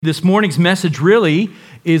This morning's message really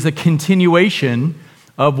is a continuation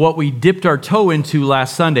of what we dipped our toe into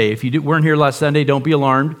last Sunday. If you weren't here last Sunday, don't be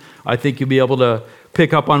alarmed. I think you'll be able to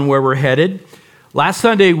pick up on where we're headed. Last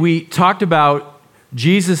Sunday, we talked about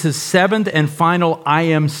Jesus' seventh and final I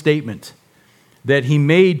am statement that he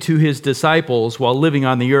made to his disciples while living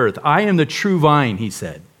on the earth. I am the true vine, he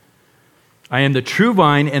said. I am the true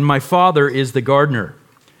vine, and my Father is the gardener.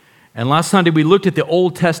 And last Sunday, we looked at the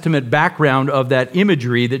Old Testament background of that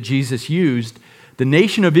imagery that Jesus used, the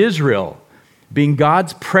nation of Israel being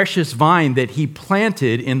God's precious vine that he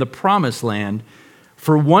planted in the promised land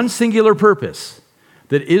for one singular purpose,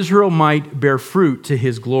 that Israel might bear fruit to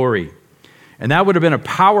his glory. And that would have been a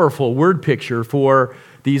powerful word picture for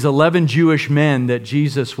these 11 Jewish men that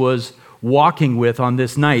Jesus was walking with on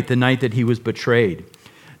this night, the night that he was betrayed.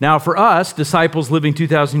 Now, for us, disciples living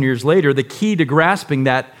 2,000 years later, the key to grasping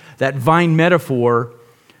that vine metaphor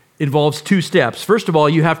involves two steps. First of all,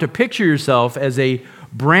 you have to picture yourself as a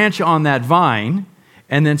branch on that vine.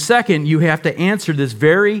 And then second, you have to answer this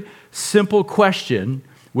very simple question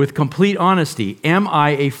with complete honesty. Am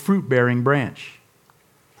I a fruit-bearing branch?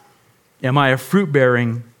 Am I a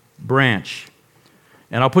fruit-bearing branch?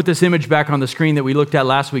 And I'll put this image back on the screen that we looked at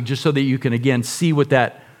last week just so that you can again see what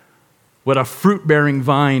a fruit-bearing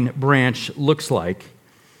vine branch looks like.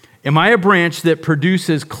 Am I a branch that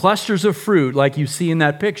produces clusters of fruit like you see in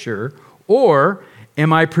that picture, or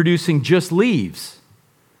am I producing just leaves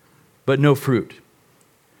but no fruit?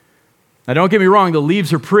 Now don't get me wrong, the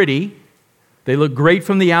leaves are pretty. They look great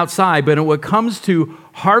from the outside, but when it comes to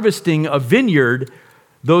harvesting a vineyard,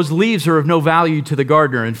 those leaves are of no value to the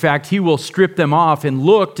gardener. In fact, he will strip them off and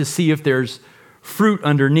look to see if there's fruit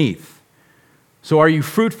underneath. So are you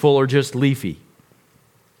fruitful or just leafy?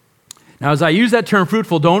 Now, as I use that term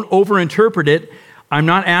fruitful, don't overinterpret it. I'm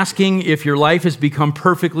not asking if your life has become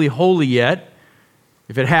perfectly holy yet.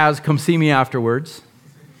 If it has, come see me afterwards.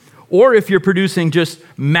 Or if you're producing just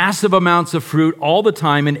massive amounts of fruit all the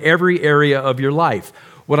time in every area of your life.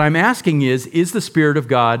 What I'm asking is the Spirit of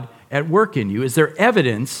God at work in you? Is there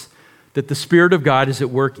evidence that the Spirit of God is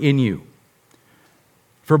at work in you?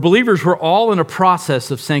 For believers, we're all in a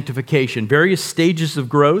process of sanctification, various stages of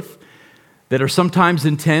growth that are sometimes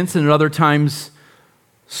intense and at other times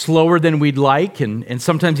slower than we'd like and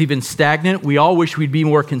sometimes even stagnant. We all wish we'd be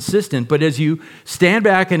more consistent, but as you stand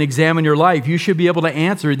back and examine your life, you should be able to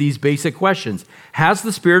answer these basic questions. Has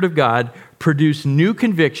the Spirit of God produced new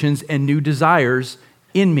convictions and new desires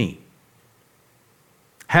in me?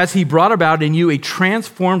 Has he brought about in you a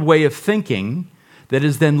transformed way of thinking that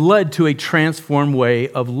has then led to a transformed way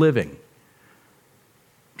of living?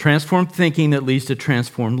 Transformed thinking that leads to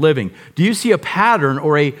transformed living. Do you see a pattern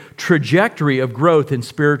or a trajectory of growth in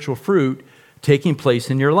spiritual fruit taking place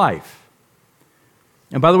in your life?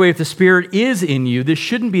 And by the way, if the Spirit is in you, this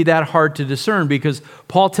shouldn't be that hard to discern because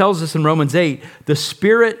Paul tells us in Romans 8, the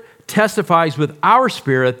Spirit testifies with our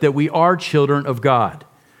spirit that we are children of God.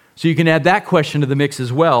 So you can add that question to the mix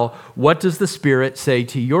as well. What does the Spirit say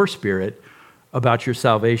to your spirit about your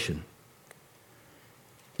salvation?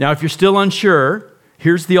 Now, if you're still unsure,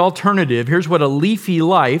 here's the alternative. Here's what a leafy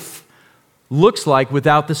life looks like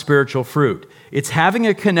without the spiritual fruit. It's having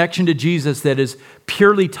a connection to Jesus that is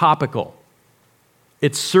purely topical.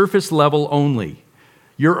 It's surface level only.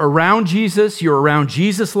 You're around Jesus, you're around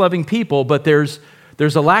Jesus-loving people, but there's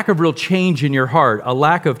a lack of real change in your heart, a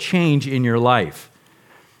lack of change in your life.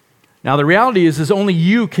 Now, the reality is only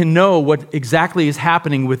you can know what exactly is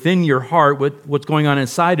happening within your heart, what's going on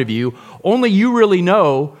inside of you. Only you really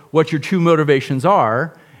know what your true motivations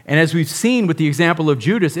are. And as we've seen with the example of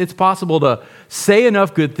Judas, it's possible to say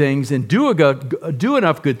enough good things and do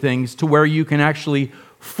enough good things to where you can actually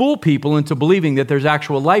fool people into believing that there's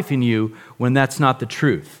actual life in you when that's not the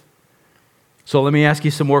truth. So let me ask you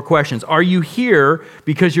some more questions. Are you here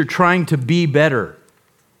because you're trying to be better?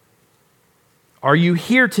 Are you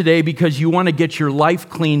here today because you want to get your life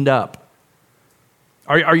cleaned up?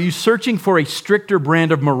 Are you searching for a stricter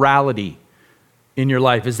brand of morality in your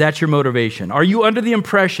life? Is that your motivation? Are you under the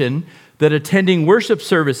impression that attending worship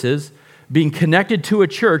services, being connected to a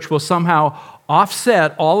church will somehow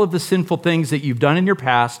offset all of the sinful things that you've done in your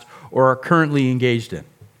past or are currently engaged in?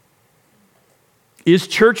 Is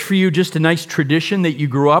church for you just a nice tradition that you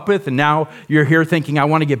grew up with and now you're here thinking, I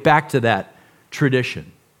want to get back to that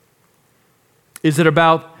tradition? Is it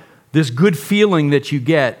about this good feeling that you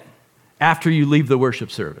get after you leave the worship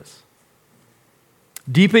service?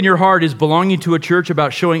 Deep in your heart is belonging to a church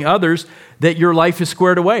about showing others that your life is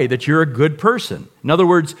squared away, that you're a good person. In other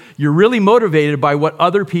words, you're really motivated by what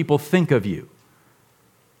other people think of you.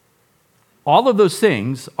 All of those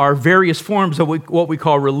things are various forms of what we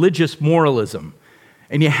call religious moralism.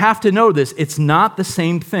 And you have to know this, it's not the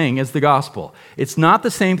same thing as the gospel. It's not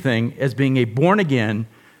the same thing as being a born-again,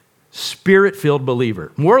 Spirit-filled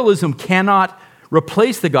believer. Moralism cannot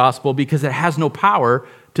replace the gospel because it has no power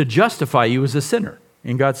to justify you as a sinner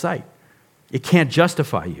in God's sight. It can't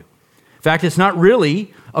justify you. In fact, it's not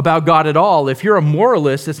really about God at all. If you're a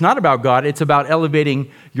moralist, it's not about God. It's about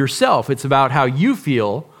elevating yourself. It's about how you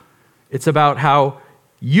feel. It's about how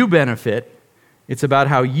you benefit. It's about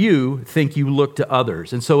how you think you look to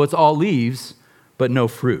others. And so it's all leaves, but no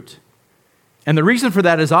fruit. And the reason for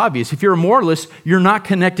that is obvious. If you're a moralist, you're not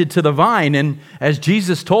connected to the vine. And as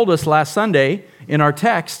Jesus told us last Sunday in our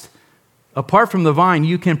text, apart from the vine,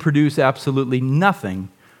 you can produce absolutely nothing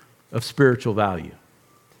of spiritual value.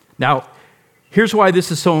 Now, here's why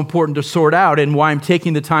this is so important to sort out and why I'm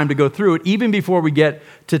taking the time to go through it, even before we get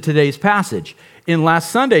to today's passage. In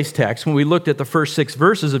last Sunday's text, when we looked at the first 6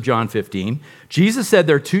 verses of John 15, Jesus said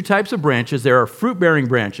there are 2 types of branches. There are fruit-bearing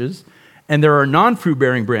branches, and there are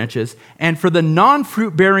non-fruit-bearing branches. And for the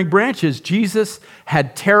non-fruit-bearing branches, Jesus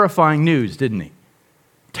had terrifying news, didn't he?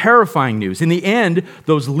 Terrifying news. In the end,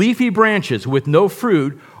 those leafy branches with no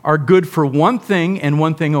fruit are good for one thing and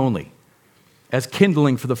one thing only, as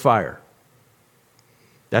kindling for the fire.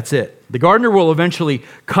 That's it. The gardener will eventually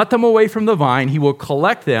cut them away from the vine. He will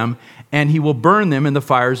collect them, and he will burn them in the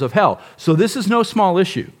fires of hell. So this is no small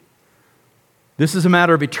issue. This is a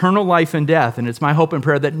matter of eternal life and death, and it's my hope and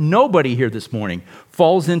prayer that nobody here this morning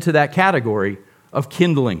falls into that category of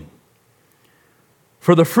kindling.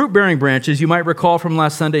 For the fruit-bearing branches, you might recall from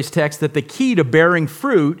last Sunday's text that the key to bearing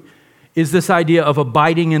fruit is this idea of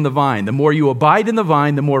abiding in the vine. The more you abide in the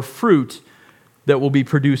vine, the more fruit that will be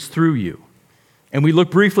produced through you. And we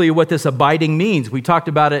looked briefly at what this abiding means. We talked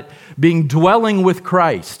about it being dwelling with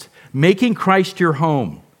Christ, making Christ your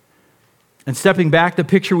home. And stepping back, the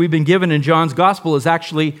picture we've been given in John's gospel is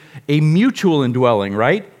actually a mutual indwelling,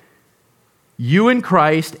 right? You in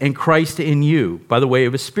Christ and Christ in you by the way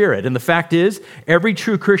of His Spirit. And the fact is, every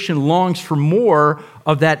true Christian longs for more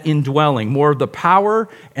of that indwelling, more of the power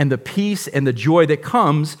and the peace and the joy that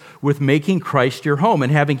comes with making Christ your home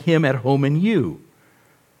and having Him at home in you.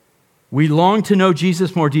 We long to know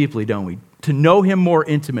Jesus more deeply, don't we? To know Him more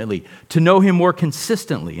intimately, to know Him more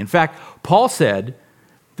consistently. In fact, Paul said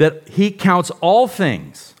that he counts all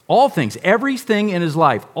things, everything in his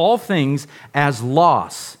life, all things as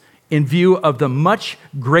loss in view of the much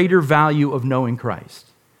greater value of knowing Christ.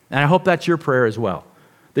 And I hope that's your prayer as well,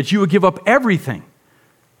 that you would give up everything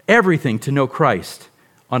to know Christ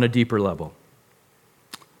on a deeper level.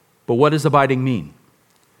 But what does abiding mean?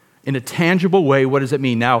 In a tangible way, what does it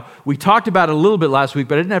mean? Now, we talked about it a little bit last week,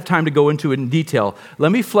 but I didn't have time to go into it in detail.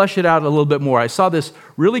 Let me flesh it out a little bit more. I saw this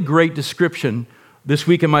really great description this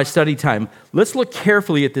week in my study time. Let's look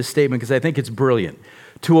carefully at this statement because I think it's brilliant.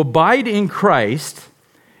 To abide in Christ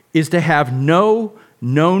is to have no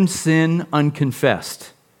known sin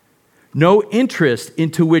unconfessed, no interest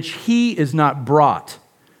into which He is not brought,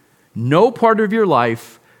 no part of your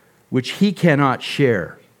life which He cannot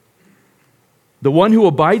share. The one who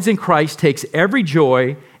abides in Christ takes every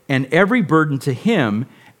joy and every burden to Him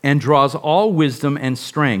and draws all wisdom and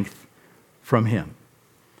strength from Him.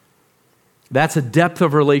 That's a depth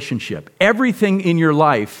of relationship. Everything in your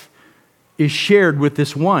life is shared with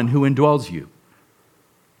this one who indwells you.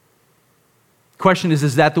 Question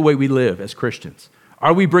is that the way we live as Christians?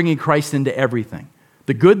 Are we bringing Christ into everything?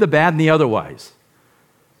 The good, the bad, and the otherwise?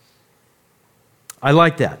 I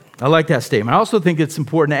like that. I like that statement. I also think it's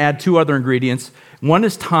important to add 2 other ingredients. One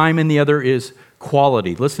is time and the other is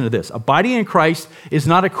quality. Listen to this. Abiding in Christ is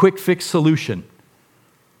not a quick fix solution.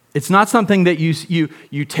 It's not something that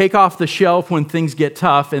you take off the shelf when things get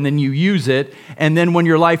tough and then you use it, and then when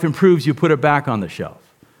your life improves, you put it back on the shelf.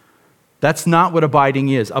 That's not what abiding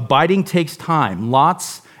is. Abiding takes time,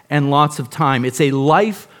 lots and lots of time. It's a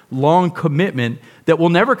lifelong commitment that will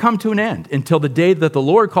never come to an end until the day that the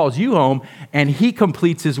Lord calls you home and He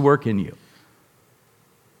completes His work in you.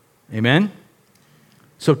 Amen?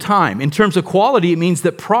 So time. In terms of quality, it means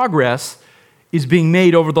that progress is being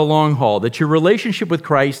made over the long haul, that your relationship with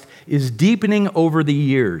Christ is deepening over the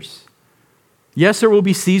years. Yes, there will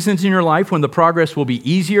be seasons in your life when the progress will be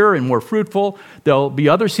easier and more fruitful. There'll be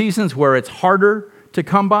other seasons where it's harder to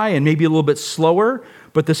come by and maybe a little bit slower,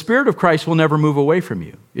 but the Spirit of Christ will never move away from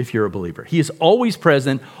you if you're a believer. He is always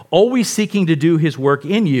present, always seeking to do His work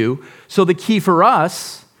in you. So the key for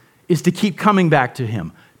us is to keep coming back to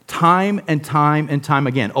Him time and time and time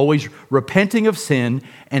again, always repenting of sin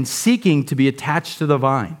and seeking to be attached to the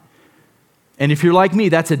vine. And if you're like me,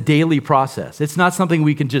 that's a daily process. It's not something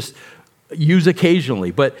we can just use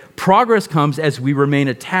occasionally, but progress comes as we remain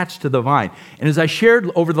attached to the vine. And as I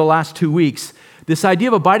shared over the last 2 weeks, this idea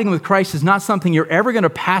of abiding with Christ is not something you're ever going to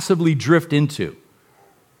passively drift into.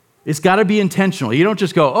 It's got to be intentional. You don't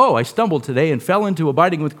just go, oh, I stumbled today and fell into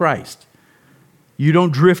abiding with Christ. You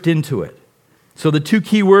don't drift into it. So the two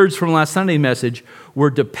key words from last Sunday's message were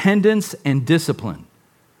dependence and discipline.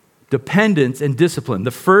 Dependence and discipline.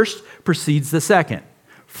 The first precedes the second.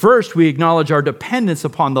 First, we acknowledge our dependence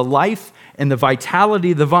upon the life and the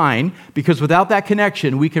vitality of the vine, because without that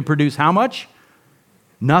connection, we can produce how much?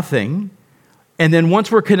 Nothing. And then once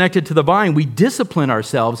we're connected to the vine, we discipline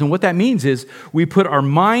ourselves. And what that means is we put our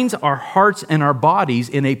minds, our hearts, and our bodies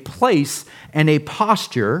in a place and a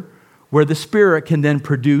posture where the Spirit can then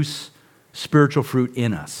produce spiritual fruit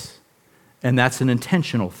in us. And that's an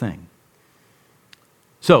intentional thing.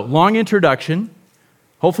 So, long introduction.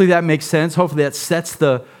 Hopefully that makes sense. Hopefully that sets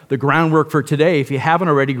the groundwork for today. If you haven't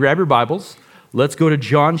already, grab your Bibles. Let's go to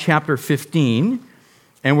John chapter 15.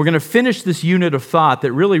 And we're going to finish this unit of thought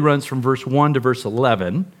that really runs from verse 1 to verse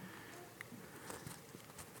 11.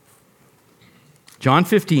 John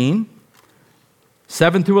 15,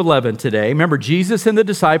 7 through 11 today. Remember, Jesus and the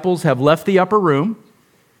disciples have left the upper room,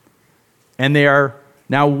 and they are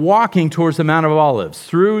now walking towards the Mount of Olives,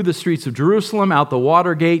 through the streets of Jerusalem, out the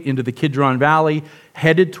water gate, into the Kidron Valley,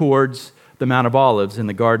 headed towards the Mount of Olives in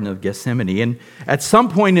the Garden of Gethsemane. And at some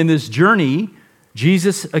point in this journey,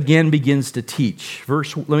 Jesus again begins to teach.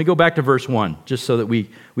 Let me go back to verse 1, just so that we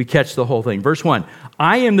catch the whole thing. Verse 1,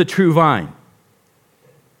 I am the true vine.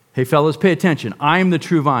 Hey, fellas, pay attention. I am the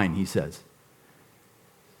true vine, he says.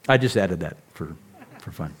 I just added that for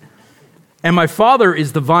fun. And my Father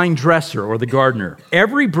is the vine dresser, or the gardener.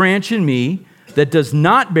 Every branch in me that does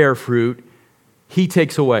not bear fruit, he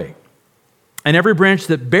takes away. And every branch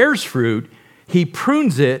that bears fruit, he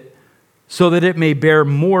prunes it so that it may bear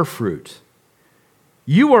more fruit.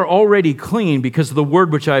 You are already clean because of the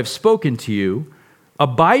word which I have spoken to you.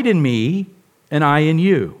 Abide in me, and I in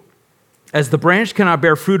you. As the branch cannot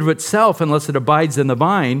bear fruit of itself unless it abides in the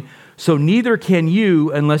vine, so neither can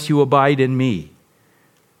you unless you abide in me.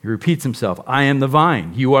 He repeats himself, I am the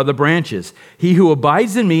vine, you are the branches. He who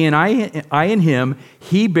abides in me and I in him,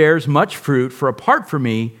 he bears much fruit, for apart from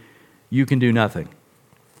me, you can do nothing.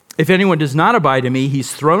 If anyone does not abide in me,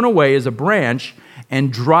 he's thrown away as a branch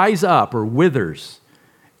and dries up or withers.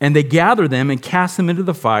 And they gather them and cast them into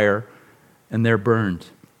the fire, and they're burned.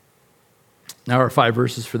 Now our 5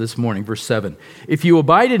 verses for this morning. Verse 7. If you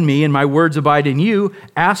abide in me and my words abide in you,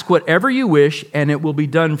 ask whatever you wish, and it will be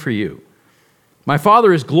done for you. My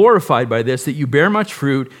Father is glorified by this, that you bear much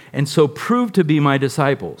fruit, and so prove to be my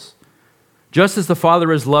disciples. Just as the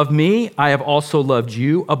Father has loved me, I have also loved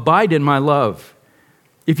you. Abide in my love.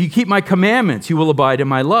 If you keep my commandments, you will abide in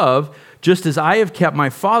my love, just as I have kept my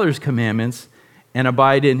Father's commandments and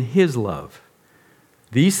abide in his love.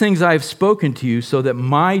 These things I have spoken to you so that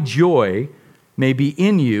my joy may be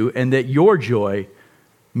in you and that your joy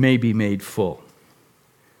may be made full.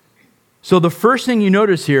 So the first thing you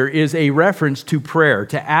notice here is a reference to prayer,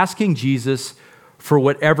 to asking Jesus for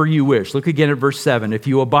whatever you wish. Look again at verse 7. If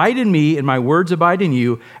you abide in me and my words abide in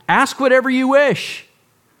you, ask whatever you wish.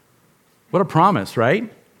 What a promise,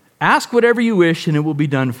 right? Ask whatever you wish and it will be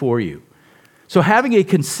done for you. So having a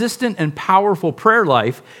consistent and powerful prayer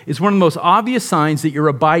life is one of the most obvious signs that you're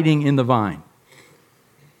abiding in the vine.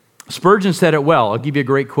 Spurgeon said it well. I'll give you a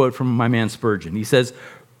great quote from my man Spurgeon. He says,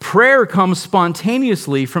 prayer comes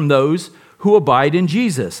spontaneously from those who abide in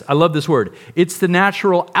Jesus. I love this word. It's the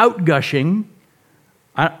natural outgushing.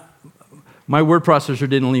 My word processor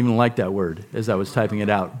didn't even like that word as I was typing it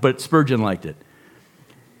out, but Spurgeon liked it.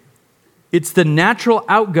 It's the natural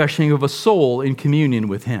outgushing of a soul in communion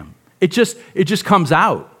with him. It just comes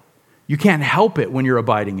out. You can't help it when you're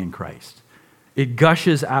abiding in Christ. It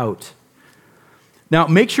gushes out. Now,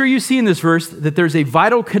 make sure you see in this verse that there's a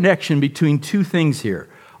vital connection between two things here.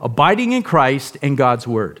 Abiding in Christ and God's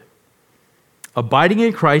word. Abiding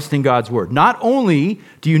in Christ and God's word. Not only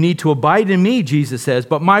do you need to abide in me, Jesus says,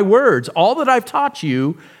 but my words, all that I've taught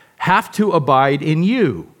you, have to abide in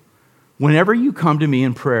you whenever you come to me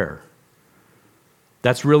in prayer.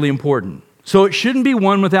 That's really important. So it shouldn't be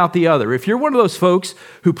one without the other. If you're one of those folks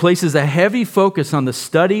who places a heavy focus on the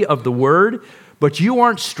study of the word, but you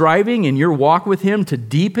aren't striving in your walk with him to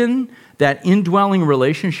deepen that indwelling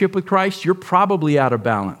relationship with Christ, you're probably out of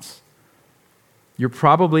balance. You're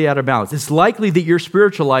probably out of balance. It's likely that your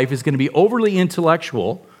spiritual life is going to be overly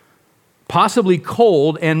intellectual, possibly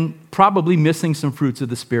cold, and probably missing some fruits of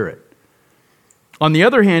the Spirit. On the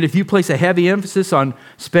other hand, if you place a heavy emphasis on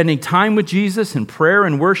spending time with Jesus in prayer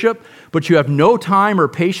and worship, but you have no time or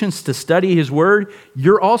patience to study his word,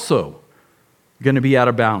 you're also going to be out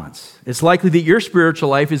of balance. It's likely that your spiritual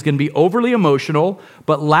life is going to be overly emotional,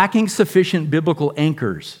 but lacking sufficient biblical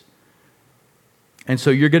anchors. And so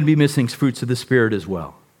you're going to be missing fruits of the Spirit as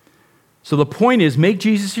well. So the point is, make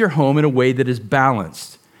Jesus your home in a way that is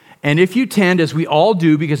balanced. And if you tend, as we all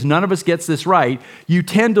do, because none of us gets this right, you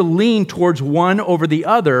tend to lean towards one over the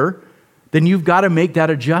other, then you've got to make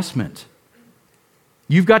that adjustment.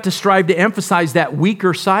 You've got to strive to emphasize that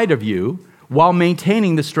weaker side of you while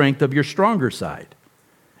maintaining the strength of your stronger side.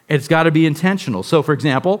 It's got to be intentional. So, for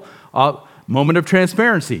example, moment of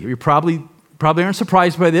transparency. You probably aren't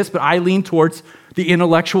surprised by this, but I lean towards the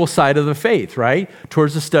intellectual side of the faith, right?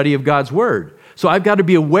 Towards the study of God's Word. So I've got to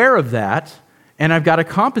be aware of that, and I've got to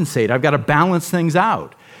compensate. I've got to balance things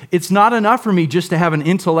out. It's not enough for me just to have an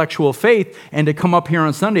intellectual faith and to come up here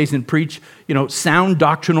on Sundays and preach, sound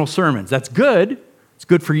doctrinal sermons. That's good. It's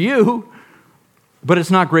good for you, but it's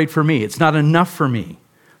not great for me. It's not enough for me.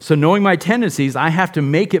 So knowing my tendencies, I have to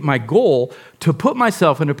make it my goal to put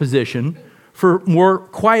myself in a position for more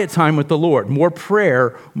quiet time with the Lord, more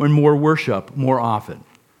prayer, and more worship more often.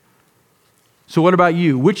 So what about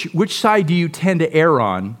you? Which side do you tend to err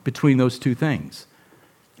on between those two things?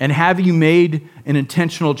 And have you made an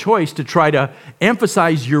intentional choice to try to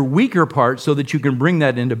emphasize your weaker part so that you can bring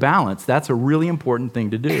that into balance? That's a really important thing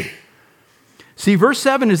to do. See, verse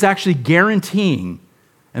 7 is actually guaranteeing,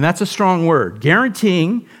 and that's a strong word,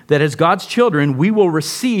 guaranteeing that as God's children, we will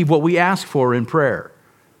receive what we ask for in prayer.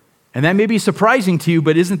 And that may be surprising to you,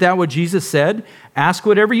 but isn't that what Jesus said? Ask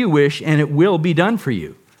whatever you wish, and it will be done for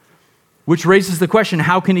you. Which raises the question,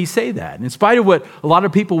 how can he say that? In spite of what a lot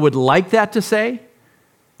of people would like that to say,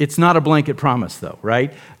 it's not a blanket promise, though,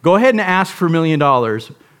 right? Go ahead and ask for $1 million.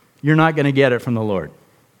 You're not going to get it from the Lord.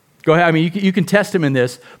 Go ahead. I mean, you can test him in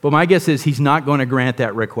this, but my guess is he's not going to grant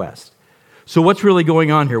that request. So what's really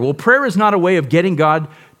going on here? Well, prayer is not a way of getting God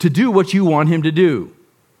to do what you want him to do.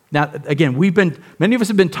 Now, again, many of us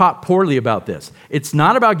have been taught poorly about this. It's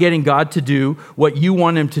not about getting God to do what you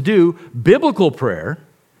want him to do. Biblical prayer,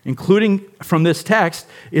 including from this text,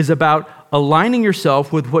 is about aligning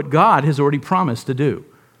yourself with what God has already promised to do.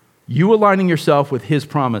 You aligning yourself with his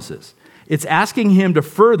promises. It's asking him to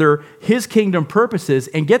further his kingdom purposes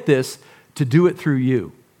and, get this, to do it through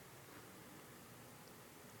you.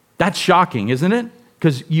 That's shocking, isn't it?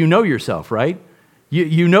 Because you know yourself, right?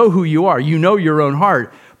 You know who you are. You know your own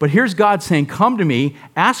heart. But here's God saying, come to me,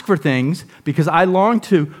 ask for things, because I long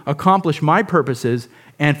to accomplish my purposes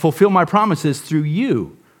and fulfill my promises through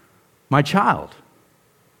you, my child.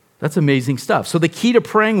 That's amazing stuff. So the key to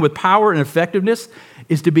praying with power and effectiveness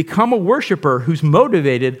is to become a worshiper who's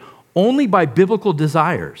motivated only by biblical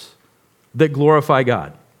desires that glorify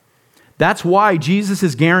God. That's why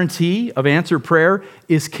Jesus' guarantee of answered prayer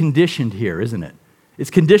is conditioned here, isn't it? It's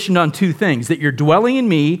conditioned on two things, that you're dwelling in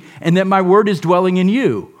me and that my word is dwelling in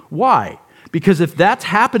you. Why? Because if that's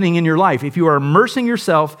happening in your life, if you are immersing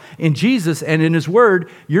yourself in Jesus and in his word,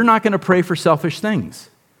 you're not going to pray for selfish things.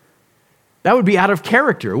 That would be out of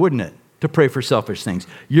character, wouldn't it, to pray for selfish things?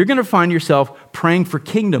 You're going to find yourself praying for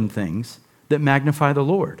kingdom things that magnify the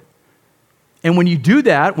Lord. And when you do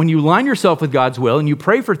that, when you align yourself with God's will and you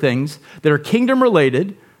pray for things that are kingdom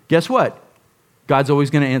related, guess what? God's always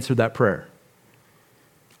going to answer that prayer.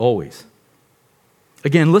 Always.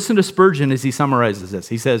 Again, listen to Spurgeon as he summarizes this.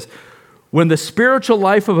 He says, when the spiritual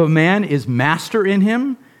life of a man is master in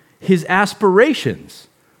him, his aspirations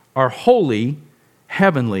are holy,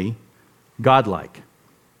 heavenly, godlike.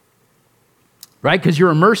 Right? Because you're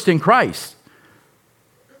immersed in Christ.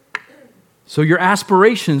 So your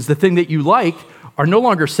aspirations, the thing that you like, are no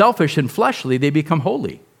longer selfish and fleshly. They become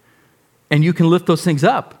holy. And you can lift those things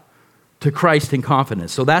up to Christ in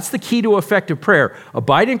confidence. So that's the key to effective prayer.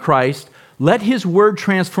 Abide in Christ. Let his word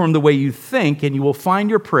transform the way you think, and you will find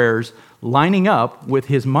your prayers lining up with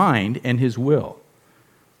his mind and his will.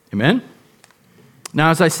 Amen?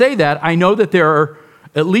 Now, as I say that, I know that there are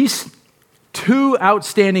at least two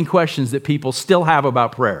outstanding questions that people still have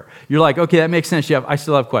about prayer. You're like, okay, that makes sense, Jeff. I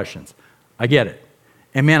still have questions. I get it.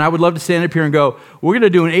 And man, I would love to stand up here and go, we're going to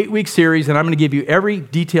do an 8-week series, and I'm going to give you every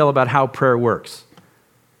detail about how prayer works.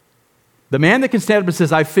 The man that can stand up and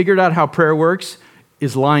says, I figured out how prayer works,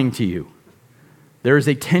 is lying to you. There is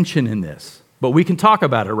a tension in this, but we can talk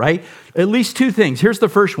about it, right? At least two things. Here's the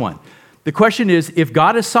first one. The question is, if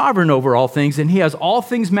God is sovereign over all things and he has all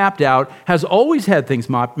things mapped out, has always had things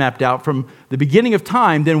mapped out from the beginning of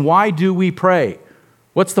time, then why do we pray?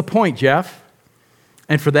 What's the point, Jeff?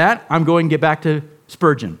 And for that, I'm going to get back to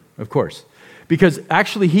Spurgeon, of course. Because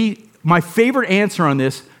actually, my favorite answer on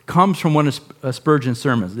this comes from one of Spurgeon's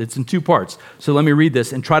sermons. It's in two parts. So let me read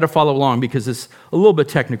this and try to follow along because it's a little bit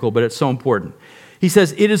technical, but it's so important. He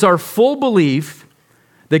says, it is our full belief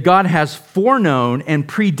that God has foreknown and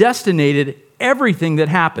predestinated everything that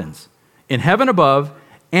happens in heaven above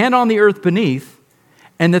and on the earth beneath,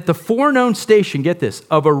 and that the foreknown station, get this,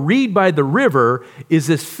 of a reed by the river is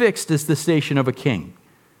as fixed as the station of a king.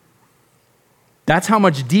 That's how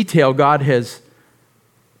much detail God has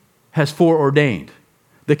foreordained.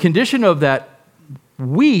 The condition of that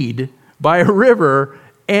weed by a river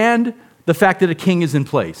and the fact that a king is in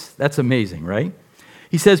place. That's amazing, right?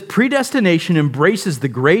 He says, predestination embraces the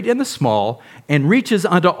great and the small and reaches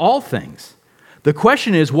unto all things. The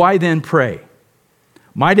question is, why then pray?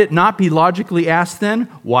 Might it not be logically asked then,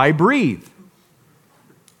 why breathe?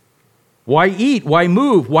 Why eat? Why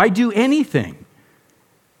move? Why do anything?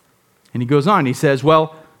 And he goes on, he says,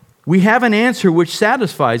 well, we have an answer which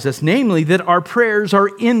satisfies us, namely that our prayers are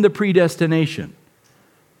in the predestination.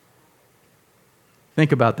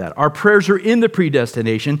 Think about that. Our prayers are in the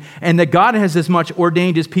predestination, and that God has as much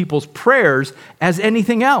ordained his people's prayers as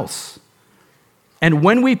anything else. And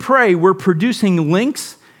when we pray, we're producing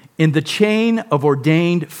links in the chain of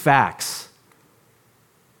ordained facts.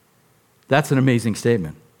 That's an amazing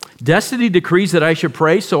statement. Destiny decrees that I should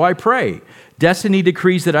pray, so I pray. Destiny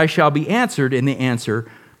decrees that I shall be answered, and the answer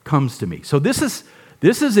comes to me. So this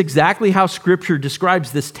is exactly how Scripture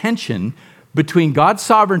describes this tension between God's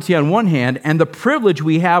sovereignty on one hand and the privilege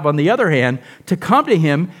we have on the other hand to come to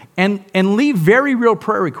him and leave very real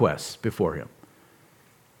prayer requests before him.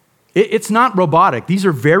 It's not robotic. These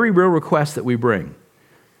are very real requests that we bring.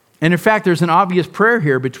 And in fact, there's an obvious prayer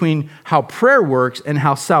here between how prayer works and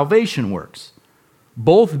how salvation works,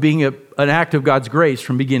 both being an act of God's grace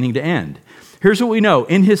from beginning to end. Here's what we know.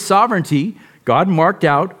 In his sovereignty, God marked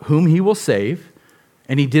out whom he will save,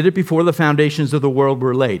 and he did it before the foundations of the world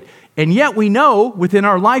were laid. And yet we know within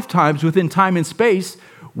our lifetimes, within time and space,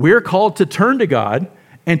 we're called to turn to God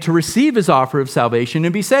and to receive his offer of salvation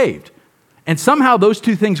and be saved. And somehow those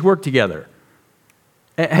two things work together.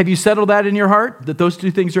 Have you settled that in your heart? That those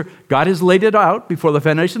two things are, God has laid it out before the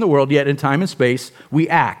foundation of the world, yet in time and space, we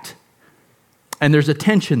act. And there's a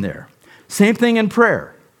tension there. Same thing in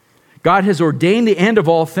prayer. God has ordained the end of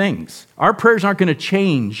all things. Our prayers aren't going to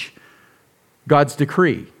change God's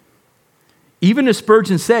decree. Even as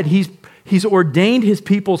Spurgeon said, he's ordained his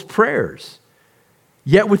people's prayers.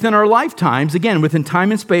 Yet within our lifetimes, again, within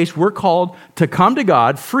time and space, we're called to come to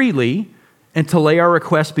God freely and to lay our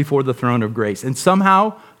requests before the throne of grace. And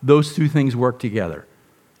somehow those two things work together.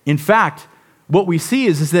 In fact, what we see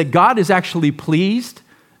is that God is actually pleased,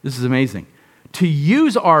 this is amazing, to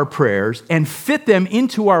use our prayers and fit them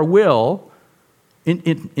into our will,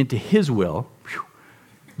 into his will.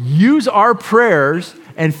 Use our prayers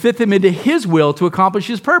and fit them into his will to accomplish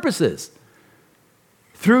his purposes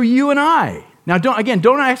through you and I. Now,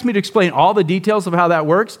 don't ask me to explain all the details of how that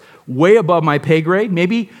works. Way above my pay grade.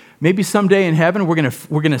 Maybe someday in heaven we're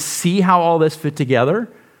gonna see how all this fit together.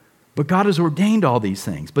 But God has ordained all these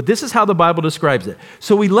things. But this is how the Bible describes it.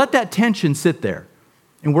 So we let that tension sit there,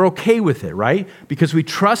 and we're okay with it, right? Because we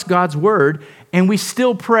trust God's word, and we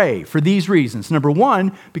still pray for these reasons. Number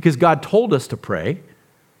one, because God told us to pray,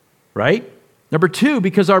 right? Number two,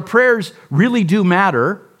 because our prayers really do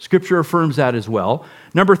matter. Scripture affirms that as well.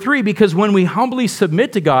 Number three, because when we humbly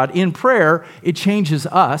submit to God in prayer, it changes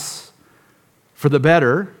us for the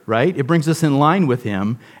better, right? It brings us in line with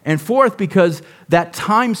him. And fourth, because that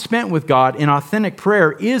time spent with God in authentic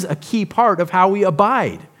prayer is a key part of how we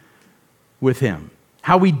abide with him,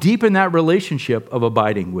 how we deepen that relationship of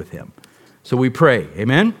abiding with him. So we pray,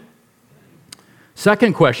 amen?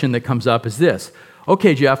 Second question that comes up is this.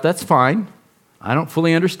 Okay, Jeff, that's fine. I don't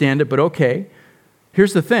fully understand it, but okay.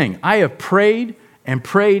 Here's the thing. I have prayed and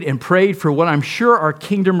prayed and prayed for what I'm sure are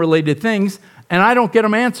kingdom-related things, and I don't get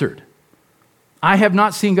them answered. I have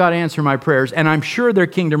not seen God answer my prayers, and I'm sure they're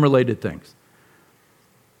kingdom-related things.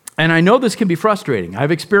 And I know this can be frustrating.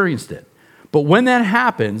 I've experienced it. But when that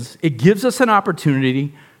happens, it gives us an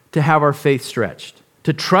opportunity to have our faith stretched,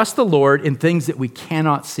 to trust the Lord in things that we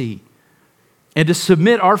cannot see, and to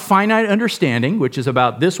submit our finite understanding, which is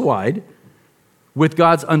about this wide, with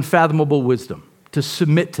God's unfathomable wisdom, to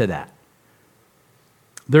submit to that.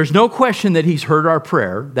 There's no question that he's heard our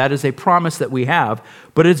prayer. That is a promise that we have,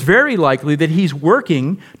 but it's very likely that he's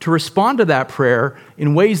working to respond to that prayer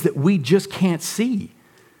in ways that we just can't see.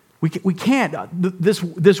 We can't.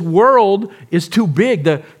 This world is too big.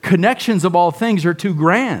 The connections of all things are too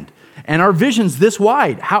grand, and our vision's this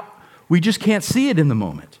wide. We just can't see it in the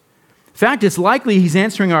moment. In fact, it's likely he's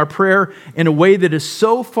answering our prayer in a way that is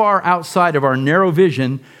so far outside of our narrow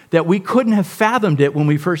vision that we couldn't have fathomed it when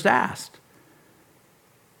we first asked.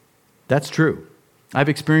 That's true. I've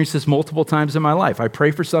experienced this multiple times in my life. I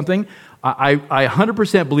pray for something, I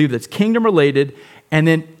 100% believe that's kingdom related, and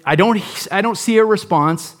then I don't see a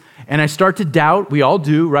response, and I start to doubt. We all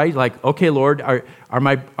do, right? Like, okay, Lord, are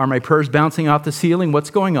my prayers bouncing off the ceiling?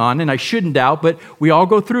 What's going on? And I shouldn't doubt, but we all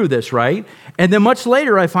go through this, right? And then much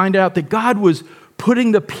later, I find out that God was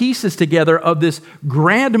putting the pieces together of this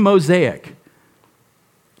grand mosaic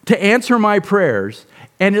to answer my prayers,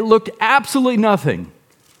 and it looked absolutely nothing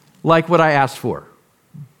like what I asked for.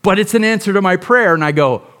 But it's an answer to my prayer, and I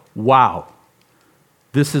go, wow,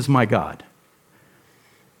 this is my God.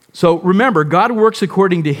 So remember, God works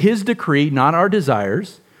according to his decree, not our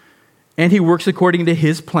desires, and he works according to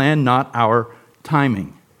his plan, not our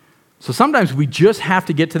timing. So sometimes we just have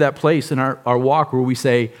to get to that place in our walk where we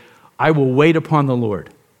say, I will wait upon the Lord,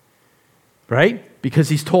 right? Because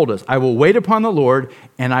he's told us, I will wait upon the Lord,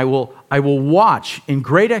 and I will watch in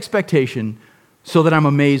great expectation so that I'm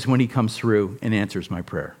amazed when he comes through and answers my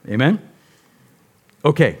prayer. Amen?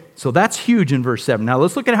 Okay, so that's huge in verse 7. Now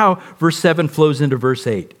let's look at how verse 7 flows into verse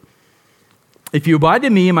 8. If you abide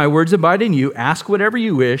in me and my words abide in you, ask whatever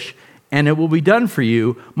you wish, and it will be done for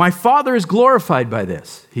you. My Father is glorified by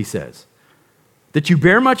this, he says, that you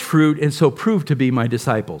bear much fruit and so prove to be my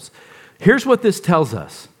disciples. Here's what this tells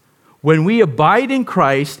us. When we abide in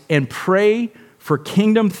Christ and pray for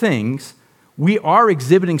kingdom things, we are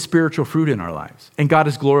exhibiting spiritual fruit in our lives, and God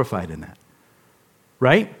is glorified in that,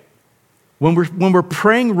 right? When we're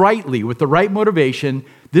praying rightly with the right motivation,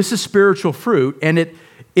 this is spiritual fruit, and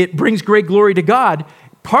it brings great glory to God,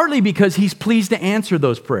 partly because he's pleased to answer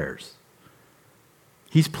those prayers.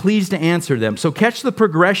 He's pleased to answer them. So catch the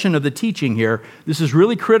progression of the teaching here. This is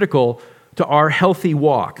really critical to our healthy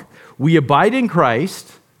walk. We abide in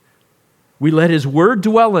Christ. We let his word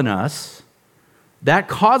dwell in us. That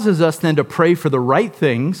causes us then to pray for the right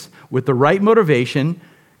things with the right motivation.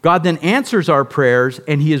 God then answers our prayers,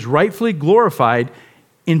 and he is rightfully glorified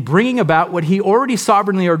in bringing about what he already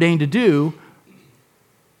sovereignly ordained to do,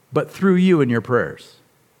 but through you and your prayers.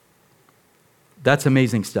 That's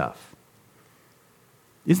amazing stuff.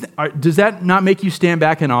 Does that not make you stand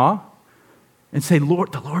back in awe and say,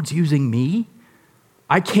 Lord, the Lord's using me?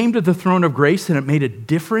 I came to the throne of grace and it made a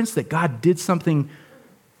difference that God did something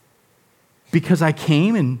because I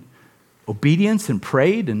came in obedience and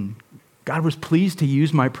prayed, and God was pleased to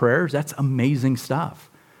use my prayers. That's amazing stuff.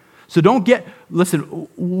 So listen,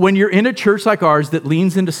 when you're in a church like ours that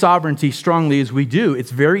leans into sovereignty strongly as we do,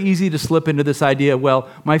 it's very easy to slip into this idea, well,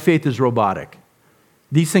 my faith is robotic.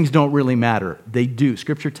 These things don't really matter. They do.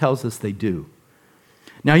 Scripture tells us they do.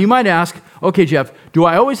 Now you might ask, okay, Jeff, do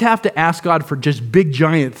I always have to ask God for just big,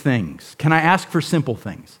 giant things? Can I ask for simple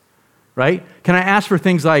things, right? Can I ask for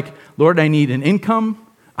things like, Lord, I need an income,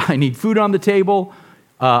 I need food on the table,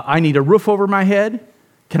 I need a roof over my head?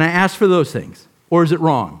 Can I ask for those things? Or is it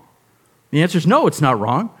wrong? The answer is no, it's not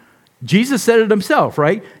wrong. Jesus said it himself,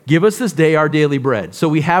 right? Give us this day our daily bread. So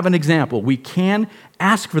we have an example. We can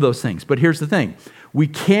ask for those things. But here's the thing. We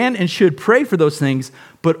can and should pray for those things,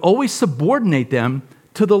 but always subordinate them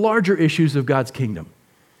to the larger issues of God's kingdom.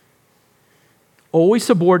 Always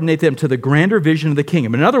subordinate them to the grander vision of the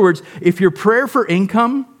kingdom. In other words, if your prayer for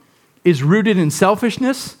income is rooted in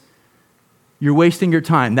selfishness, you're wasting your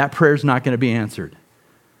time. That prayer is not going to be answered.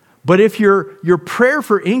 But if your prayer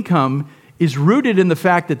for income is rooted in the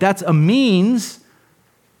fact that that's a means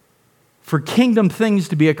for kingdom things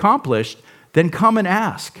to be accomplished, then come and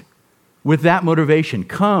ask with that motivation.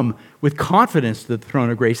 Come with confidence to the throne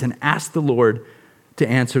of grace and ask the Lord to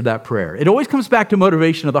answer that prayer. It always comes back to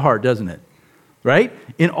motivation of the heart, doesn't it? Right?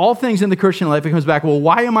 In all things in the Christian life, it comes back, well,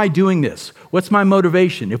 why am I doing this? What's my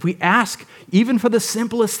motivation? If we ask even for the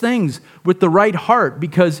simplest things with the right heart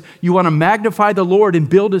because you want to magnify the Lord and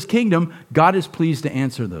build his kingdom, God is pleased to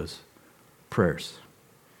answer those prayers.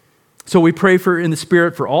 So we pray in the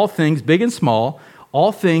Spirit for all things, big and small,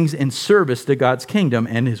 all things in service to God's kingdom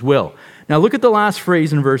and his will. Now look at the last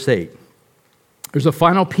phrase in verse 8. There's a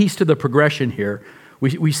final piece to the progression here.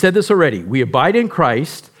 We said this already. We abide in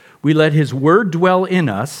Christ. We let his word dwell in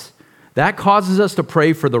us. That causes us to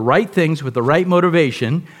pray for the right things with the right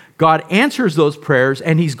motivation. God answers those prayers,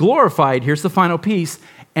 and he's glorified. Here's the final piece.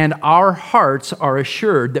 And our hearts are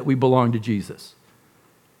assured that we belong to Jesus.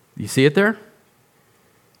 You see it there?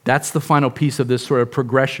 That's the final piece of this sort of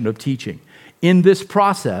progression of teaching. In this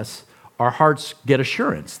process, our hearts get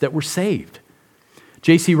assurance that we're saved.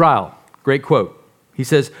 J.C. Ryle, great quote. He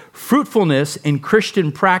says, fruitfulness in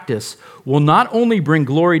Christian practice will not only bring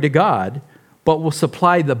glory to God, but will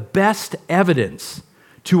supply the best evidence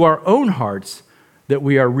to our own hearts that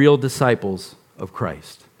we are real disciples of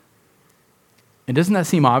Christ. And doesn't that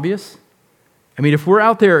seem obvious? I mean, if we're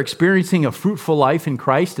out there experiencing a fruitful life in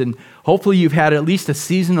Christ, and hopefully you've had at least a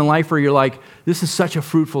season in life where you're like, this is such a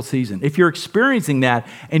fruitful season. If you're experiencing that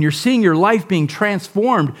and you're seeing your life being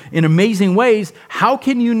transformed in amazing ways, how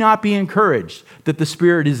can you not be encouraged that the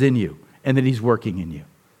Spirit is in you and that He's working in you?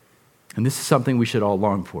 And this is something we should all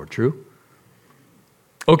long for, true?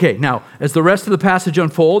 Okay, now, as the rest of the passage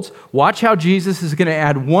unfolds, watch how Jesus is going to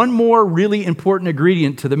add one more really important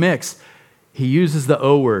ingredient to the mix. He uses the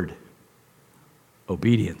O word.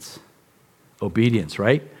 Obedience. Obedience,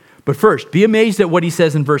 right? But first, be amazed at what he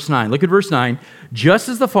says in verse 9. Look at verse 9. Just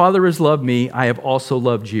as the Father has loved me, I have also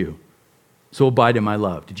loved you. So abide in my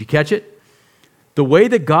love. Did you catch it? The way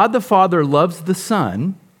that God the Father loves the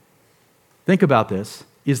Son, think about this,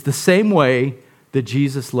 is the same way that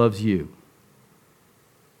Jesus loves you.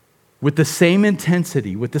 With the same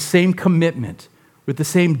intensity, with the same commitment, with the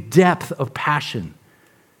same depth of passion,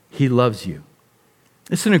 he loves you.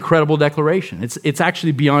 It's an incredible declaration. It's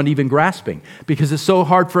actually beyond even grasping because it's so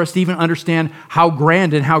hard for us to even understand how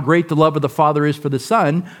grand and how great the love of the Father is for the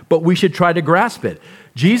Son, but we should try to grasp it.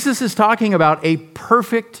 Jesus is talking about a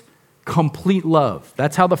perfect, complete love.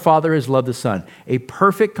 That's how the Father has loved the Son, a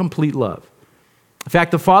perfect, complete love. In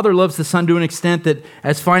fact, the Father loves the Son to an extent that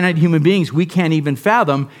as finite human beings, we can't even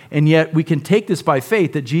fathom, and yet we can take this by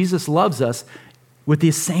faith that Jesus loves us with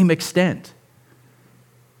the same extent.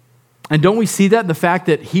 And don't we see that in the fact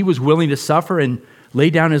that he was willing to suffer and lay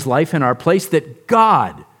down his life in our place? That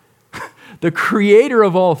God, the creator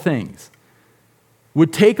of all things,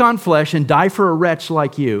 would take on flesh and die for a wretch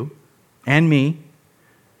like you and me.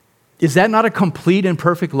 Is that not a complete and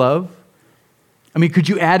perfect love? I mean, could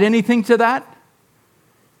you add anything to that?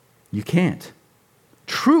 You can't.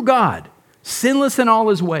 True God, sinless in all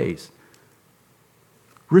his ways,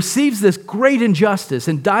 receives this great injustice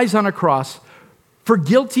and dies on a cross for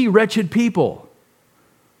guilty, wretched people.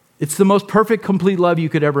 It's the most perfect, complete love you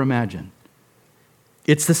could ever imagine.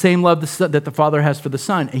 It's the same love that the Father has for the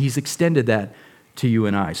Son, and he's extended that to you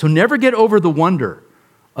and I. So never get over the wonder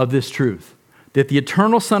of this truth, that the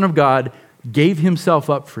eternal Son of God gave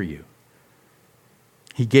himself up for you.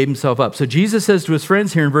 He gave himself up. So Jesus says to his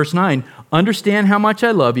friends here in verse 9, understand how much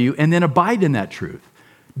I love you, and then abide in that truth.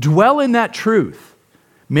 Dwell in that truth.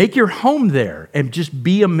 Make your home there, and just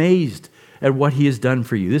be amazed at what he has done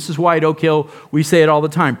for you. This is why at Oak Hill, we say it all the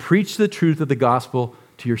time. Preach the truth of the gospel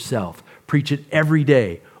to yourself. Preach it every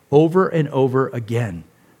day, over and over again.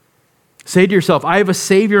 Say to yourself, I have a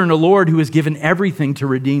Savior and a Lord who has given everything to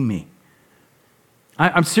redeem me.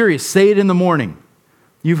 I'm serious. Say it in the morning.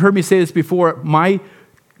 You've heard me say this before. The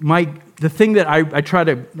thing that I try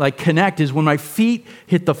to connect is when my feet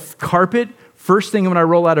hit the carpet, first thing when I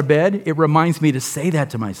roll out of bed, it reminds me to say that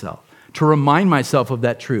to myself, to remind myself of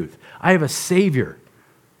that truth. I have a Savior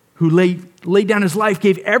who laid down his life,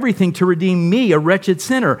 gave everything to redeem me, a wretched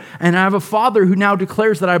sinner. And I have a Father who now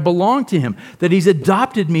declares that I belong to him, that he's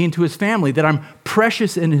adopted me into his family, that I'm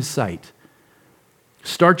precious in his sight.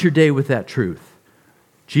 Start your day with that truth.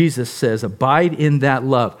 Jesus says, abide in that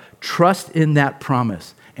love. Trust in that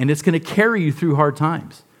promise. And it's going to carry you through hard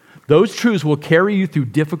times. Those truths will carry you through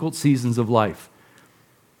difficult seasons of life.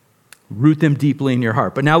 Root them deeply in your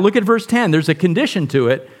heart. But now look at verse 10. There's a condition to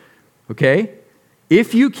it. Okay?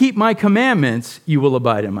 If you keep my commandments, you will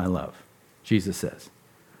abide in my love, Jesus says.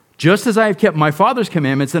 Just as I have kept my Father's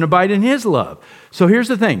commandments and abide in his love. So here's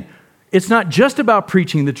the thing. It's not just about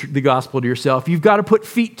preaching the gospel to yourself. You've got to put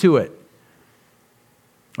feet to it.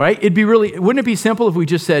 Right? Wouldn't it be simple if we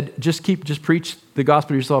just said, just preach the gospel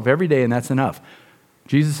to yourself every day and that's enough?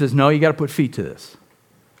 Jesus says, no, you got to put feet to this.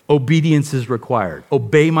 Obedience is required.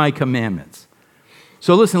 Obey my commandments.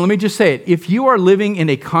 So listen, let me just say it. If you are living in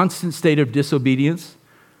a constant state of disobedience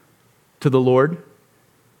to the Lord,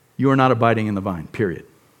 you are not abiding in the vine, period.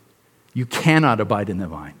 You cannot abide in the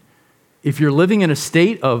vine. If you're living in a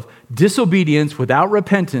state of disobedience without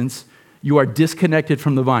repentance, you are disconnected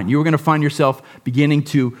from the vine. You are going to find yourself beginning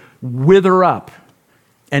to wither up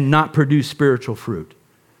and not produce spiritual fruit.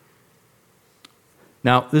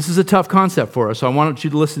 Now, this is a tough concept for us, so I want you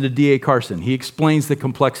to listen to D.A. Carson. He explains the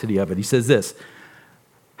complexity of it. He says this,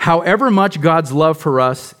 however much God's love for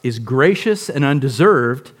us is gracious and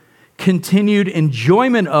undeserved, continued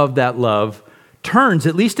enjoyment of that love turns,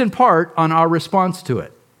 at least in part, on our response to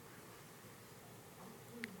it.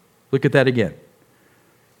 Look at that again.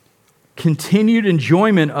 Continued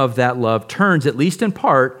enjoyment of that love turns, at least in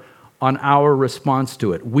part, on our response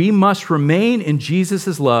to it. We must remain in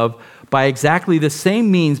Jesus' love by exactly the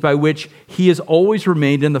same means by which he has always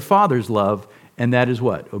remained in the Father's love, and that is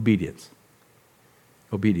what? Obedience.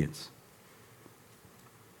 Obedience.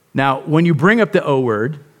 Now, when you bring up the O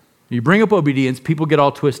word, you bring up obedience, people get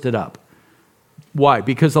all twisted up. Why?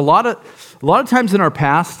 Because a lot of times in our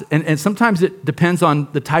past, and sometimes it depends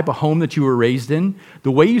on the type of home that you were raised in,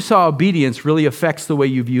 the way you saw obedience really affects the way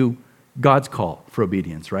you view God's call for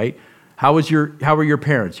obedience, right? How were your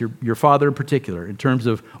parents, your father in particular, in terms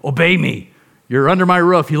of obey me? You're under my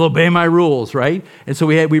roof, you'll obey my rules, right? And so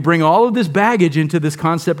we bring all of this baggage into this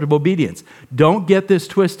concept of obedience. Don't get this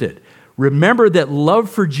twisted. Remember that love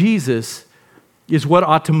for Jesus is what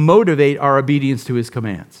ought to motivate our obedience to his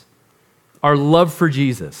commands. Our love for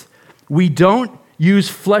Jesus. We don't use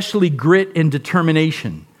fleshly grit and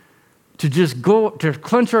determination to just to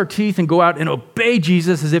clench our teeth and go out and obey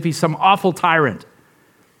Jesus as if he's some awful tyrant.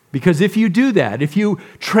 Because if you do that, if you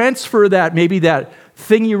transfer that, maybe that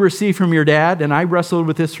thing you received from your dad, and I wrestled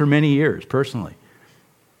with this for many years personally,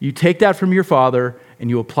 you take that from your father and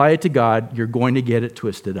you apply it to God, you're going to get it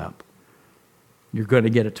twisted up. You're going to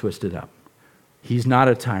get it twisted up. He's not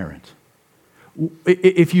a tyrant.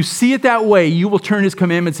 If you see it that way, you will turn his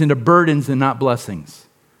commandments into burdens and not blessings.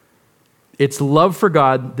 It's love for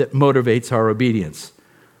God that motivates our obedience.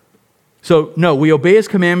 So, no, we obey his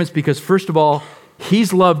commandments because, first of all,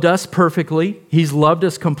 he's loved us perfectly. He's loved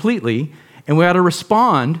us completely. And we ought to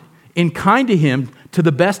respond in kind to him to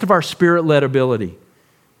the best of our spirit-led ability.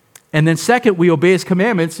 And then second, we obey his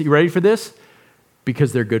commandments. Are you ready for this?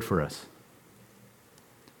 Because they're good for us.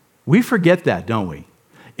 We forget that, don't we?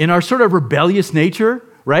 In our sort of rebellious nature,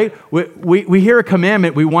 right? We hear a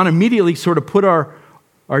commandment, we want to immediately sort of put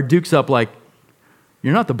our dukes up like,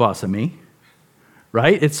 you're not the boss of me,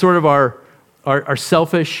 right? It's sort of our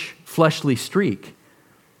selfish, fleshly streak,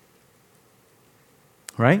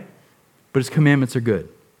 right? But his commandments are good.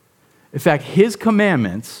 In fact, his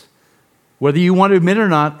commandments, whether you want to admit it or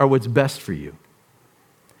not, are what's best for you.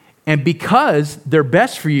 And because they're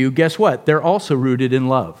best for you, guess what? They're also rooted in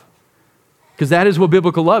love. Because that is what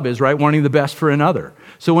biblical love is, right? Wanting the best for another.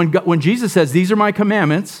 So when Jesus says, these are my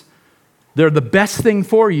commandments, they're the best thing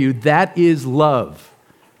for you, that is love.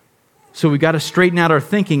 So we've got to straighten out our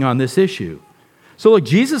thinking on this issue. So look,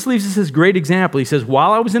 Jesus leaves us this great example. He says,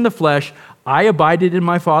 while I was in the flesh, I abided in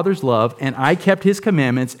my Father's love, and I kept his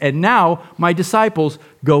commandments, and now my disciples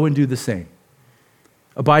go and do the same.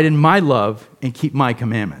 Abide in my love and keep my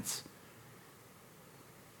commandments.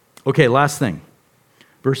 Okay, last thing.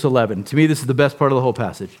 Verse 11. To me, this is the best part of the whole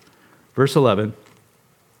passage. Verse 11.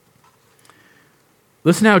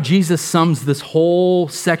 Listen how Jesus sums this whole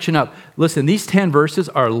section up. Listen, these 10 verses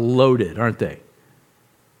are loaded, aren't they?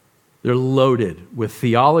 They're loaded with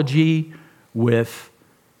theology, with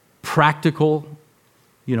practical,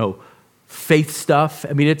 faith stuff.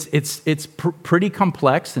 I mean, it's pretty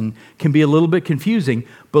complex and can be a little bit confusing,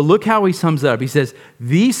 but look how he sums it up. He says,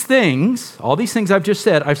 these things, all these things I've just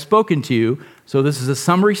said, I've spoken to you. So this is a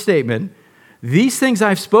summary statement. These things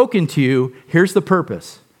I've spoken to you, here's the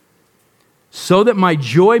purpose. So that my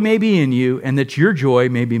joy may be in you and that your joy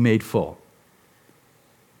may be made full.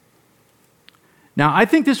 Now, I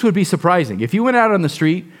think this would be surprising. If you went out on the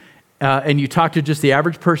street and you talked to just the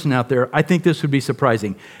average person out there, I think this would be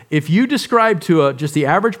surprising. If you describe to just the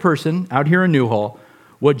average person out here in Newhall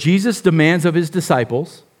what Jesus demands of his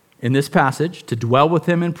disciples in this passage, to dwell with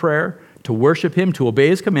him in prayer, to worship him, to obey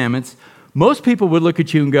his commandments, most people would look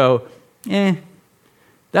at you and go,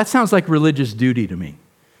 that sounds like religious duty to me.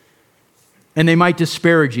 And they might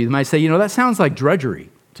disparage you. They might say, that sounds like drudgery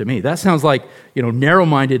to me. That sounds like,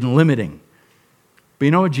 narrow-minded and limiting. But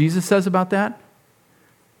you know what Jesus says about that?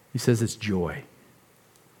 He says it's joy.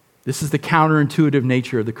 This is the counterintuitive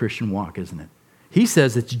nature of the Christian walk, isn't it? He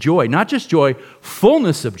says it's joy, not just joy,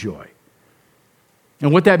 fullness of joy.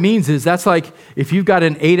 And what that means is that's like if you've got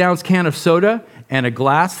an 8-ounce can of soda and a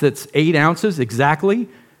glass that's 8 ounces exactly,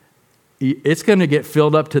 it's going to get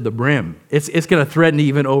filled up to the brim. It's going to threaten to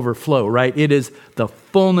even overflow, right? It is the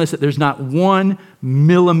fullness. There's not 1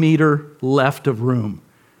 millimeter left of room.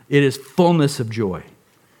 It is fullness of joy.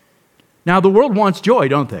 Now, the world wants joy,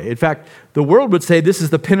 don't they? In fact, the world would say this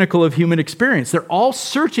is the pinnacle of human experience. They're all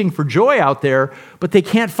searching for joy out there, but they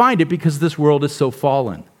can't find it because this world is so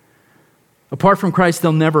fallen. Apart from Christ,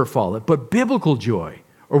 they'll never follow it. But biblical joy,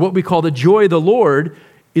 or what we call the joy of the Lord,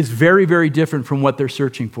 is very, very different from what they're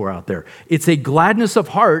searching for out there. It's a gladness of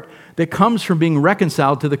heart that comes from being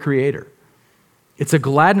reconciled to the Creator. It's a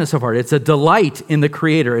gladness of heart. It's a delight in the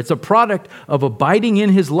Creator. It's a product of abiding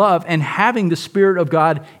in his love and having the Spirit of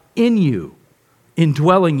God in you,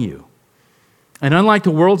 indwelling you. And unlike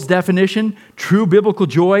the world's definition, true biblical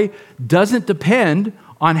joy doesn't depend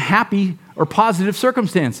on happy or positive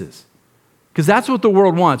circumstances. Because that's what the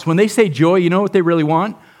world wants. When they say joy, you know what they really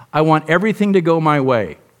want? I want everything to go my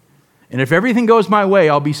way. And if everything goes my way,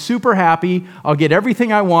 I'll be super happy, I'll get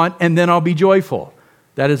everything I want, and then I'll be joyful.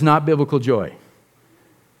 That is not biblical joy.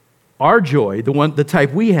 Our joy, the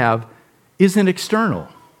type we have, isn't external.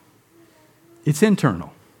 It's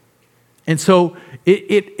internal. And so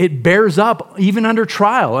it bears up even under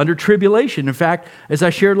trial, under tribulation. In fact, as I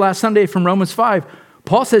shared last Sunday from Romans 5,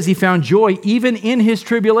 Paul says he found joy even in his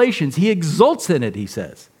tribulations. He exults in it, he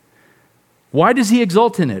says. Why does he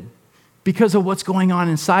exult in it? Because of what's going on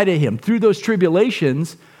inside of him. Through those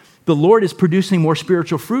tribulations, the Lord is producing more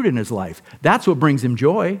spiritual fruit in his life. That's what brings him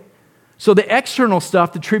joy. So the external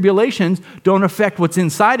stuff, the tribulations, don't affect what's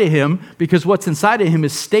inside of him because what's inside of him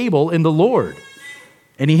is stable in the Lord.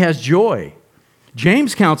 And he has joy.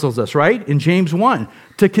 James counsels us, right, in James 1,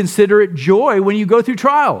 to consider it joy when you go through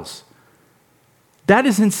trials. That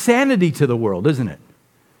is insanity to the world, isn't it?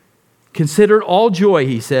 Consider it all joy,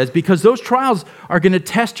 he says, because those trials are going to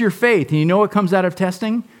test your faith. And you know what comes out of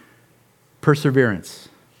testing? Perseverance,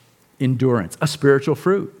 endurance, a spiritual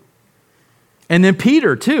fruit. And then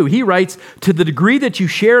Peter, too, he writes, to the degree that you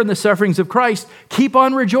share in the sufferings of Christ, keep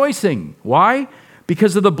on rejoicing. Why?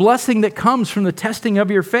 Because of the blessing that comes from the testing of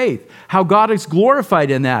your faith, how God is glorified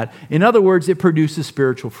in that. In other words, it produces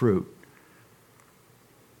spiritual fruit.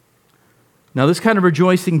 Now, this kind of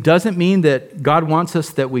rejoicing doesn't mean that God wants us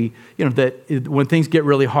that we, that when things get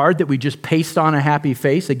really hard, that we just paste on a happy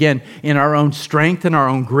face, again, in our own strength and our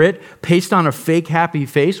own grit, paste on a fake happy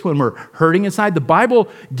face when we're hurting inside. The Bible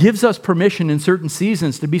gives us permission in certain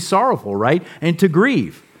seasons to be sorrowful, right? And to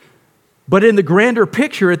grieve. But in the grander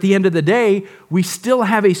picture, at the end of the day, we still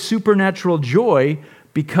have a supernatural joy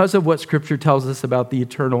because of what Scripture tells us about the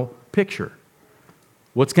eternal picture.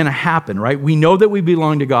 What's going to happen, right? We know that we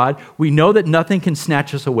belong to God. We know that nothing can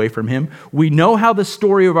snatch us away from Him. We know how the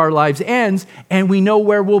story of our lives ends, and we know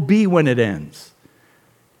where we'll be when it ends.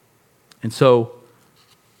 And so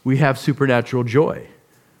we have supernatural joy.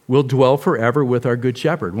 We'll dwell forever with our good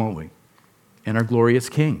shepherd, won't we? And our glorious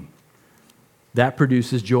King. That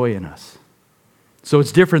produces joy in us. So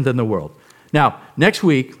it's different than the world. Now, next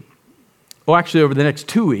week, over the next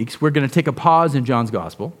 2 weeks, we're going to take a pause in John's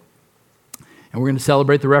Gospel. And we're going to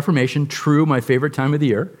celebrate the Reformation, true, my favorite time of the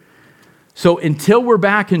year. So until we're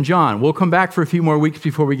back in John, we'll come back for a few more weeks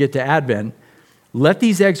before we get to Advent. Let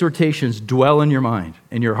these exhortations dwell in your mind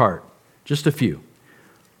and your heart. Just a few.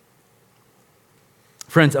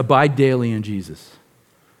 Friends, abide daily in Jesus,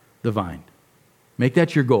 the vine. Make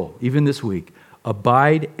that your goal, even this week.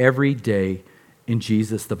 Abide every day in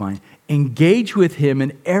Jesus, the vine. Engage with Him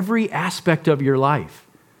in every aspect of your life.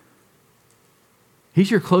 He's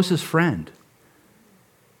your closest friend.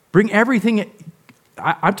 Bring everything,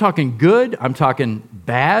 I'm talking good, I'm talking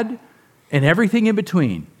bad, and everything in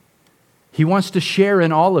between. He wants to share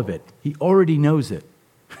in all of it. He already knows it.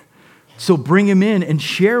 So bring Him in and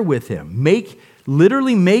share with Him.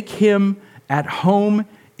 Literally make Him at home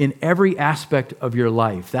in every aspect of your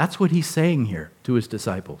life. That's what He's saying here to His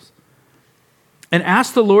disciples. And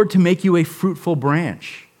ask the Lord to make you a fruitful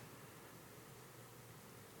branch.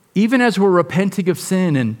 Even as we're repenting of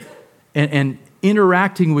sin and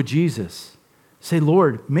interacting with Jesus, say,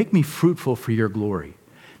 Lord, make me fruitful for your glory.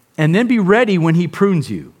 And then be ready when He prunes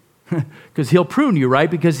you. Because He'll prune you, right?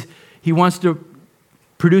 Because He wants to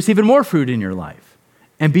produce even more fruit in your life.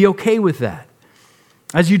 And be okay with that.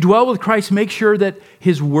 As you dwell with Christ, make sure that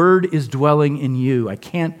His word is dwelling in you. I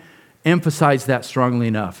can't emphasize that strongly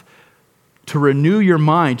enough. To renew your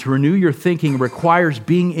mind, to renew your thinking requires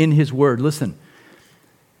being in His word. Listen.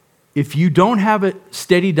 If you don't have a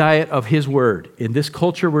steady diet of His word in this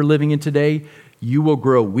culture we're living in today, you will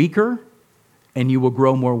grow weaker and you will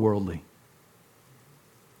grow more worldly.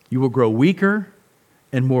 You will grow weaker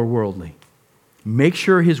and more worldly. Make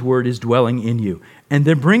sure His word is dwelling in you. And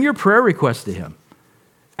then bring your prayer requests to Him.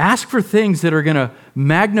 Ask for things that are going to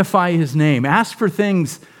magnify His name. Ask for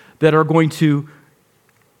things that are going to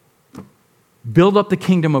build up the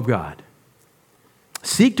kingdom of God.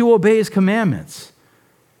 Seek to obey His commandments.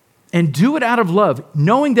 And do it out of love,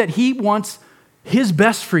 knowing that He wants His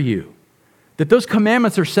best for you. That those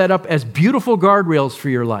commandments are set up as beautiful guardrails for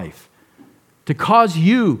your life. To cause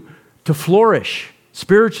you to flourish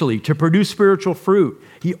spiritually, to produce spiritual fruit.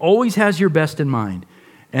 He always has your best in mind.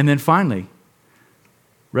 And then finally,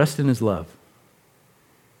 rest in His love.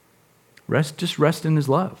 Just rest in His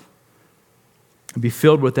love. And be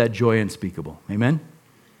filled with that joy unspeakable. Amen?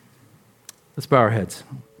 Let's bow our heads.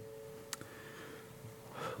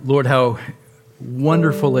 Lord, how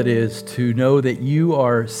wonderful it is to know that You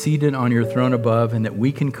are seated on Your throne above and that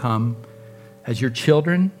we can come as Your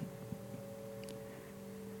children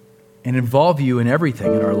and involve You in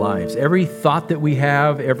everything in our lives. Every thought that we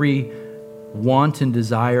have, every want and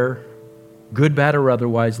desire, good, bad, or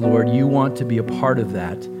otherwise, Lord, You want to be a part of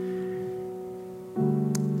that.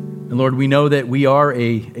 And Lord, we know that we are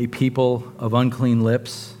a people of unclean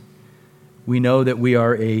lips. We know that we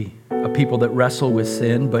are a people that wrestle with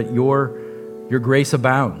sin, but your grace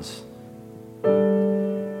abounds.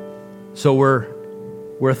 So we're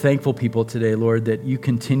a thankful people today, Lord, that you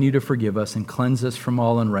continue to forgive us and cleanse us from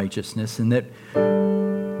all unrighteousness, and that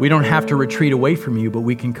we don't have to retreat away from you, but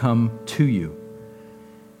we can come to you.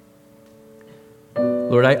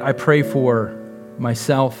 Lord, I pray for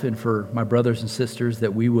myself and for my brothers and sisters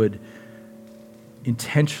that we would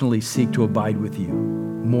intentionally seek to abide with you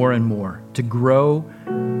more and more, to grow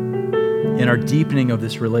in our deepening of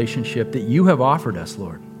this relationship that you have offered us,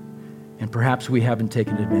 Lord, and perhaps we haven't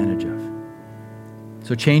taken advantage of.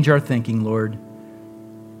 So change our thinking, Lord.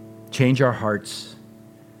 Change our hearts.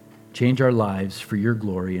 Change our lives for your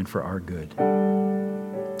glory and for our good.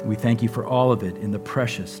 We thank you for all of it in the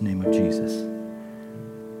precious name of Jesus.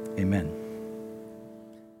 Amen.